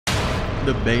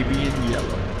The baby in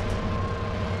yellow.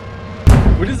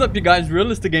 What is up, you guys?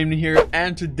 Realistic Gaming here,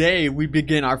 and today we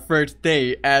begin our first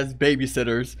day as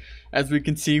babysitters. As we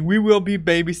can see, we will be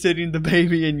babysitting the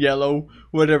baby in yellow,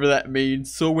 whatever that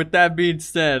means. So with that being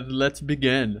said, let's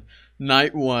begin.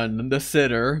 Night 1, the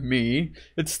sitter, me.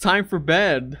 It's time for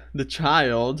bed, the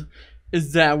child.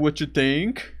 Is that what you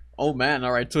think? Oh man,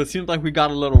 alright, so it seems like we got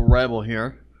a little rebel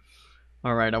here.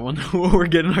 Alright, I wonder what we're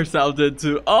getting ourselves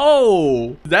into.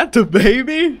 Oh! Is that the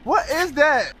baby? What is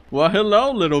that? Well, hello,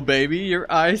 little baby. Your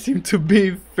eyes seem to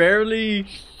be fairly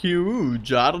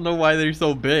huge. I don't know why they're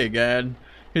so big. And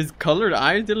his colored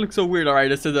eyes, they look so weird.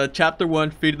 Alright, it says chapter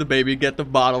 1, feed the baby, get the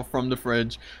bottle from the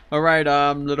fridge. Alright,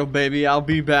 little baby, I'll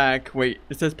be back. Wait,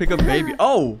 it says pick up baby.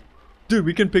 Oh! Dude,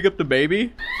 we can pick up the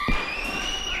baby?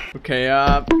 Okay,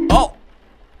 oh!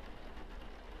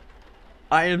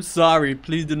 I am sorry.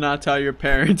 Please do not tell your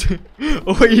parent.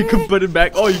 Oh, you can put him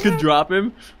back. Oh, you can drop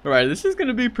him. Alright, this is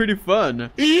gonna be pretty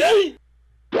fun. I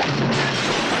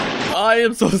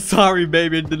am so sorry,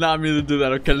 baby. I did not mean to do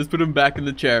that. Okay, let's put him back in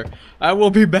the chair. I will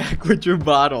be back with your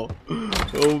bottle.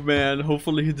 Oh, man.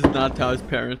 Hopefully he does not tell his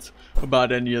parents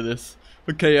about any of this.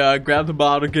 Okay, grab the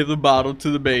bottle. Give the bottle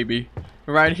to the baby.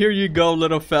 Alright, here you go,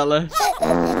 little fella.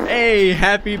 Hey,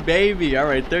 happy baby.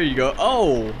 Alright, there you go.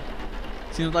 Oh!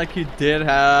 Seems like he did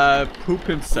poop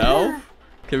himself.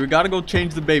 Okay, we gotta go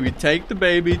change the baby. Take the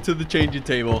baby to the changing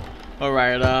table.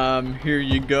 Alright, here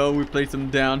you go. We place him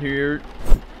down here.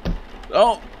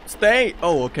 Oh, stay.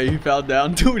 Oh, okay, he fell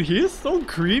down. Dude, he is so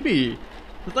creepy.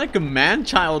 It's like a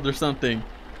man-child or something.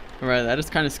 Alright, that is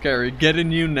kind of scary. Get a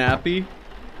new nappy.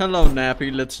 Hello,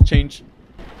 nappy. Let's change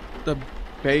the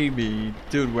baby.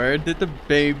 Dude, where did the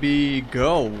baby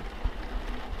go?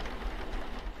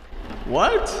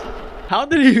 What? How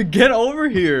did he get over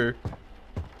here?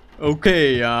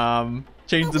 Okay,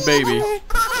 change the baby.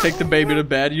 Take the baby to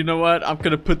bed. You know what? I'm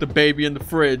gonna put the baby in the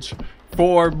fridge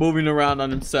for moving around on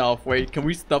himself. Wait, can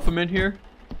we stuff him in here?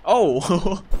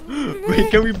 Oh! Wait,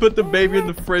 can we put the baby in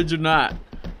the fridge or not?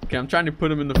 Okay, I'm trying to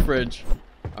put him in the fridge.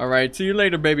 Alright, see you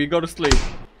later, baby. Go to sleep.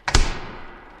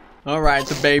 Alright,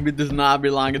 the baby does not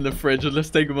belong in the fridge. Let's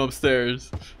take him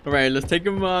upstairs. Alright, let's take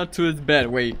him to his bed.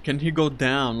 Wait, can he go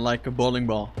down like a bowling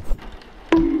ball?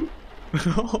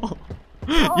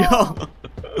 Yo!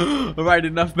 Alright,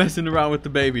 enough messing around with the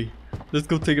baby. Let's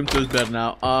go take him to his bed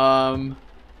now.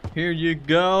 Here you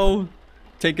go.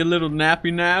 Take a little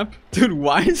nappy nap. Dude,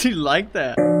 why is he like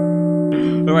that?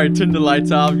 Alright, turn the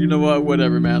lights off. You know what?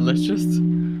 Whatever, man. Let's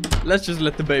just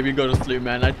let the baby go to sleep,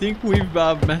 man. I think we've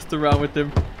messed around with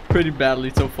him pretty badly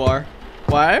so far.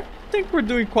 Well, I think we're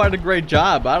doing quite a great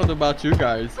job. I don't know about you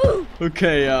guys.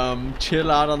 Okay,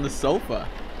 chill out on the sofa.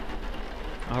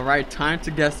 Alright, time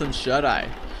to get some shut-eye.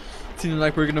 Seems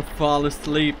like we're gonna fall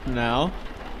asleep now.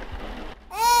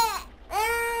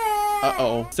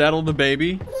 Uh-oh. Settle the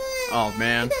baby. Oh,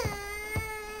 man.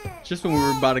 Just when we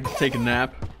were about to take a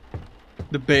nap,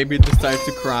 the baby decides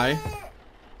to cry.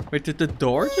 Wait, did the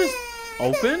door just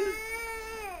open?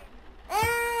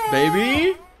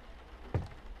 Baby?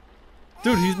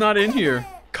 Dude, he's not in here.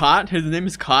 Cot? His name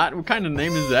is Cot? What kind of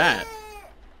name is that?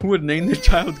 Who would name their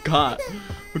child Cot?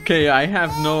 Okay, I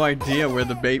have no idea where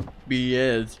the baby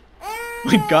is.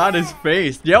 My god, his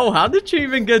face. Yo, how did she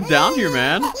even get down here,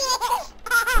 man?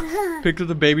 Pick up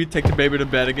the baby, take the baby to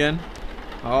bed again.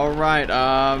 Alright,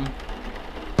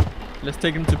 let's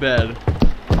take him to bed.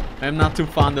 I'm not too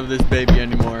fond of this baby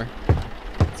anymore.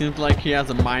 Seems like he has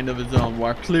a mind of his own.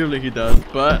 Well, clearly he does,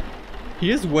 but he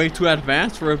is way too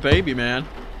advanced for a baby, man.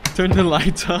 Turn the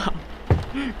lights off.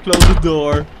 Close the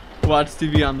door. Watch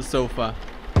TV on the sofa.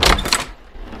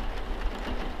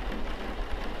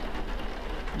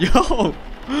 Yo,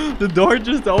 the door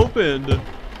just opened.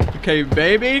 Okay,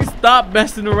 baby, stop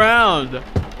messing around.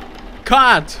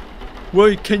 Cut.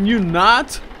 Well, can you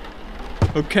not?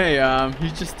 Okay,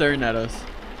 he's just staring at us.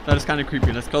 That is kind of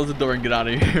creepy. Let's close the door and get out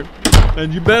of here.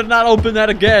 And you better not open that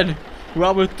again, or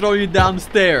I will throw you down the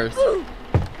stairs.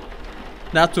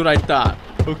 That's what I thought.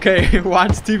 Okay,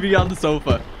 watch TV on the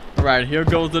sofa. Alright, here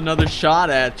goes another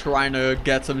shot at trying to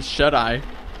get some shut-eye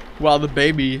while the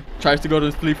baby tries to go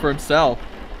to sleep for himself.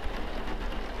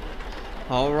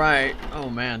 Alright. Oh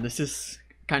man, this is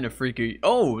kind of freaky.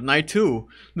 Oh, night 2.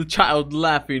 The child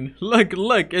laughing. Look,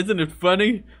 look, isn't it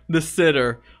funny? The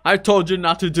sitter. I told you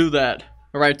not to do that.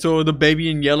 Alright, so the baby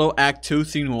in yellow, act 2,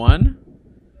 scene 1.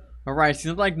 Alright,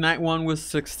 seems like night 1 was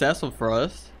successful for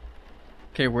us.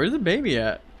 Okay, where's the baby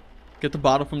at? Get the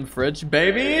bottle from the fridge.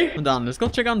 Baby! Hold on, let's go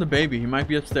check on the baby. He might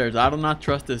be upstairs. I do not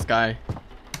trust this guy.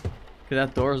 Okay,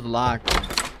 that door is locked.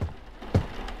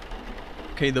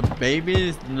 Okay, the baby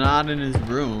is not in his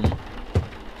room.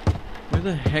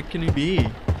 Where the heck can he be?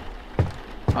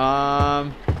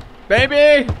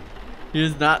 Baby! He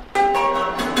is not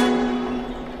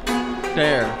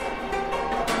there.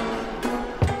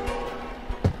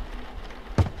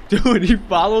 Dude, he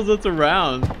follows us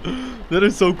around. That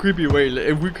is so creepy. Wait,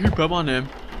 if we creep up on him.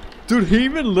 Dude, he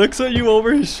even looks at you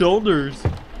over his shoulders.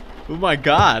 Oh my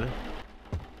god.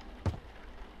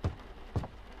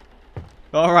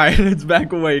 Alright, let's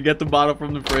back away. Get the bottle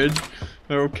from the fridge.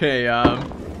 Okay,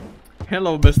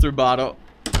 hello, Mr. Bottle.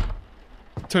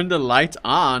 Turn the lights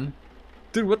on.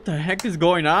 Dude, what the heck is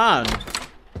going on?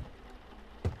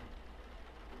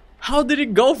 How did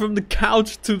it go from the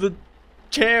couch to the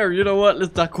chair? You know what?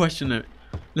 Let's not question it.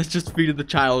 Let's just feed the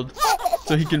child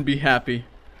so he can be happy.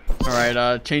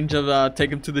 Alright, take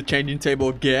him to the changing table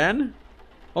again.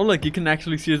 Oh look, you can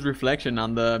actually see his reflection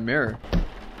on the mirror.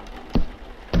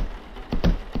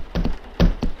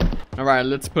 Alright,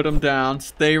 let's put him down.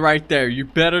 Stay right there. You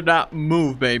better not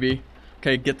move, baby.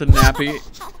 Okay, get the nappy.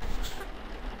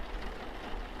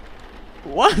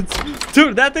 What?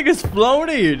 Dude, that thing is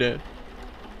floating.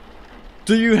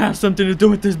 Do you have something to do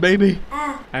with this, baby?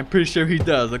 I'm pretty sure he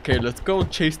does. Okay, let's go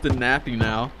chase the nappy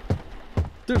now.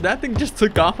 Dude, that thing just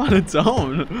took off on its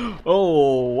own.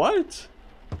 Oh, what?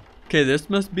 Okay, this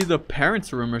must be the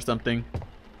parents' room or something.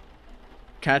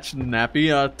 Catch the nappy.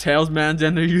 Tailsman's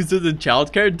and their uses in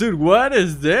childcare. Dude, what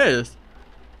is this?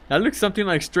 That looks something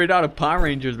like straight out of Power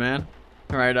Rangers, man.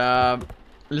 Alright,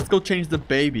 let's go change the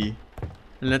baby.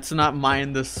 And let's not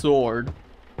mind the sword.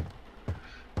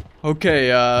 Okay,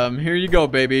 here you go,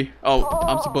 baby. Oh,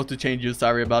 I'm supposed to change you.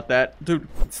 Sorry about that. Dude,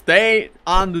 stay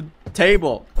on the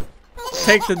table.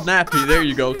 Take the nappy. There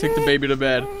you go. Take the baby to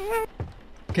bed.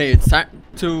 Okay, it's time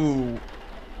to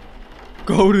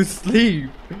go to sleep.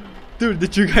 Dude,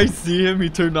 did you guys see him? He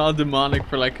turned all demonic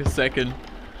for like a second.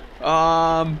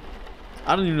 I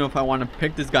don't even know if I want to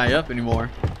pick this guy up anymore.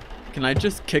 Can I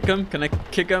just kick him? Can I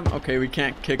kick him? Okay, we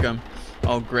can't kick him.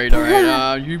 Oh, great.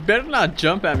 Alright, you better not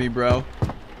jump at me, bro.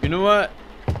 You know what?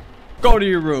 Go to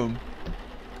your room.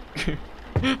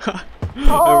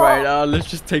 Alright,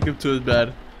 let's just take him to his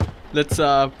bed. Let's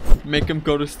make him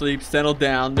go to sleep, settle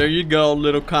down. There you go,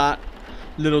 little cot.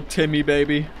 Little Timmy,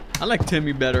 baby. I like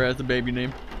Timmy better as a baby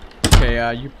name.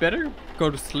 Okay, you better go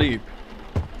to sleep.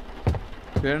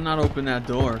 You better not open that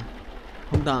door.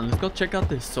 Hold on, let's go check out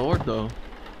this sword though.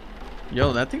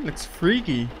 Yo, that thing looks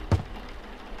freaky.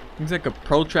 Looks like a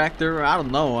protractor. I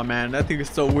don't know, man. That thing is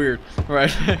so weird.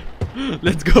 Alright,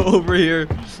 let's go over here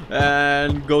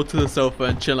and go to the sofa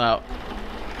and chill out.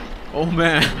 Oh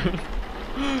man.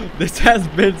 This has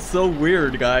been so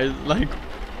weird, guys. Like,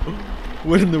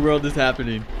 what in the world is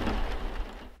happening?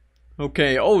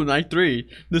 Okay, oh, night 3.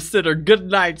 The sitter, good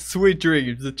night, sweet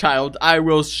dreams. The child, I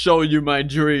will show you my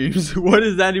dreams. What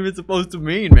is that even supposed to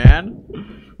mean,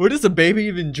 man? What does a baby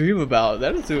even dream about?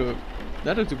 That is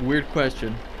a weird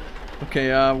question. Okay,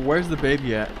 where's the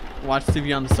baby at? Watch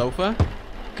TV on the sofa?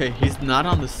 Okay, he's not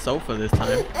on the sofa this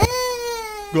time.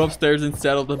 Go upstairs and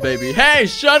settle the baby. Hey,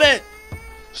 shut it!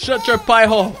 Shut your pie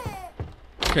hole!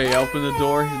 Okay, open the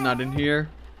door. He's not in here.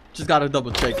 Just gotta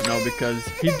double check, you know, because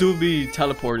he do be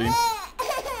teleporting.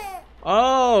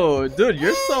 Oh, dude,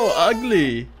 you're so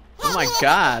ugly. Oh my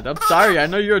god. I'm sorry. I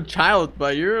know you're a child,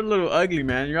 but you're a little ugly,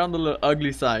 man. You're on the little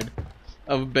ugly side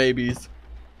of babies.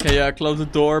 Okay, close the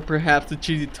door. Perhaps the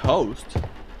cheesy toast.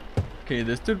 Okay,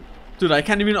 this dude. Dude, I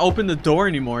can't even open the door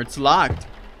anymore. It's locked.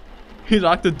 He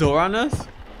locked the door on us?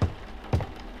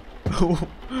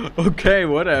 Okay,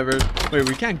 whatever. Wait,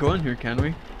 we can't go in here, can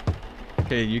we?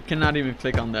 Okay, you cannot even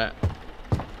click on that.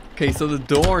 Okay, so the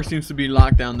door seems to be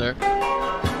locked down there.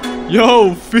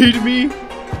 Yo, feed me.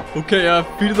 Okay,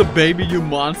 feed the baby, you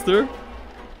monster.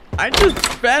 I just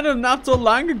fed him not so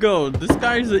long ago. This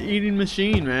guy is an eating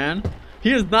machine, man.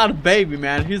 He is not a baby,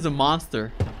 man. He's a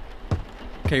monster.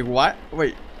 Okay, what?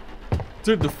 Wait.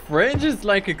 Dude, the fridge is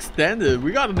like extended.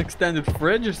 We got an extended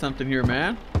fridge or something here,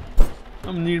 man.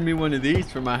 I'm gonna need me one of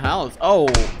these for my house. Oh.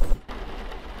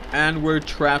 And we're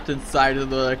trapped inside of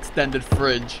the extended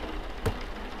fridge.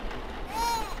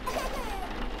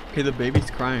 Okay, the baby's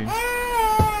crying.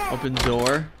 Open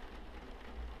door.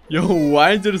 Yo,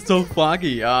 why is it so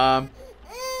foggy?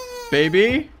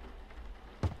 Baby?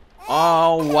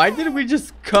 Oh, why did we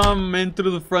just come in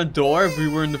through the front door if we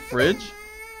were in the fridge?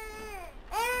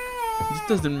 This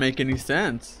doesn't make any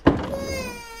sense.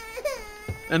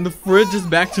 And the fridge is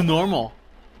back to normal.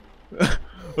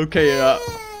 Okay,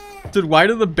 dude, why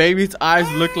do the baby's eyes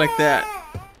look like that?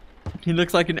 He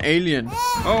looks like an alien.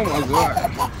 Oh my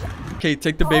god. Okay,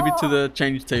 take the baby to the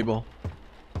change table.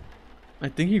 I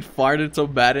think he farted so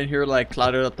bad in here, like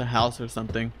clouded up the house or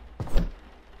something.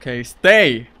 Okay,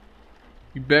 stay.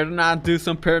 You better not do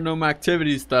some paranormal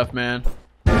activity stuff, man.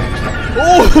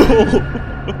 Oh!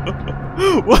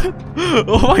 What?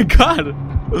 Oh my god!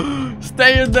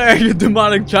 Stay in there, you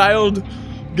demonic child!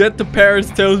 Get the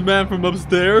parents' tails, man, from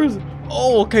upstairs.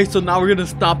 Oh, okay, so now we're gonna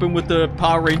stop him with the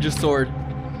Power Ranger sword.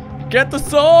 Get the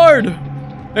sword!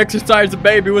 Exercise the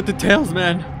baby with the tails,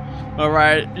 man.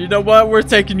 Alright, you know what? We're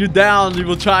taking you down,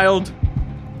 evil child.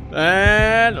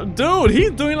 And, dude,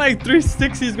 he's doing like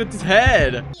 360s with his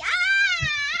head. Yeah!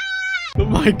 Oh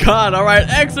my god, alright,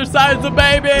 exercise the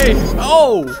baby!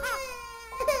 Oh!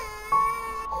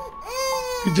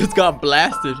 He just got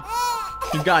blasted.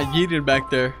 He got yeeted back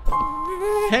there.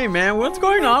 Hey man, what's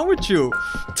going on with you?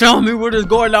 Tell me what is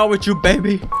going on with you,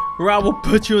 baby, or I will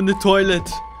put you in the toilet.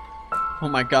 Oh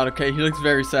my god, okay, he looks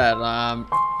very sad.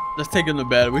 Let's take him to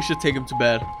bed. We should take him to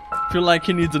bed. Feel like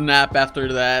he needs a nap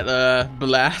after that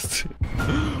blast.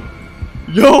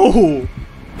 Yo!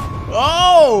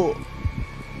 Oh!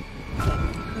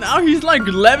 Now he's like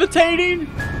levitating?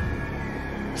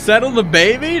 Settle the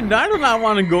baby? I do not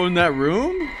want to go in that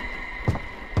room.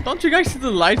 Don't you guys see the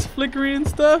lights flickering and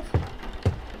stuff?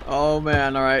 Oh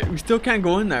man, alright. We still can't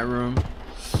go in that room.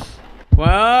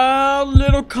 Well,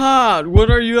 little cod, what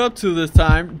are you up to this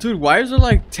time? Dude, why is there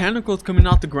like tentacles coming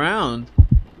out the ground?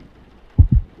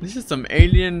 This is some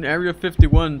alien Area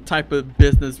 51 type of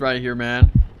business right here,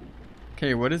 man.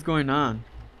 Okay, what is going on?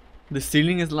 The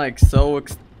ceiling is like so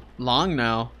long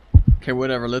now. Okay,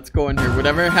 whatever, let's go in here.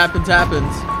 Whatever happens,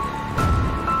 happens.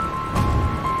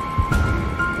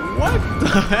 What the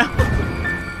hell?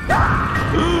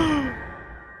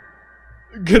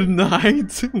 Good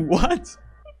night. What?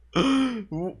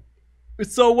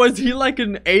 So was he like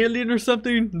an alien or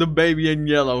something? The baby in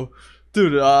yellow.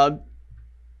 Dude, I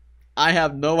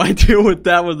have no idea what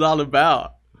that was all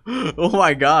about. Oh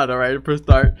my god, alright, press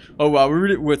start. Oh wow,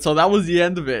 so that was the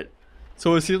end of it.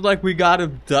 So it seems like we got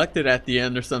abducted at the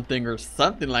end or something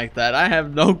like that. I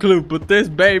have no clue, but this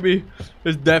baby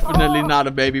is definitely not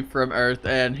a baby from Earth,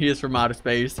 and he is from outer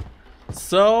space.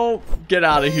 So get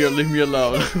out of here, leave me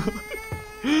alone.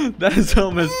 That is so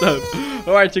messed up.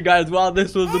 Alright you guys, well,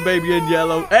 this was the baby in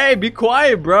yellow. Hey, be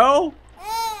quiet, bro.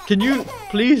 Can you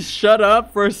please shut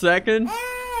up for a second?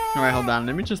 Alright, hold on,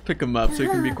 let me just pick him up so he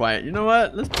can be quiet. You know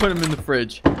what, let's put him in the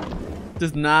fridge.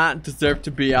 Does not deserve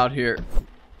to be out here.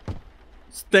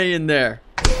 Stay in there.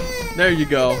 There you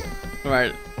go.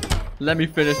 Alright, let me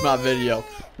finish my video.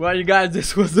 Well you guys,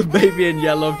 this was the baby in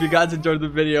yellow. If you guys enjoyed the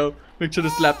video, make sure to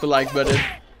slap the like button.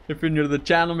 If you're new to the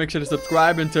channel, make sure to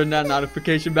subscribe and turn that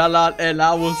notification bell on, and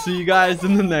I will see you guys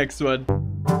in the next one.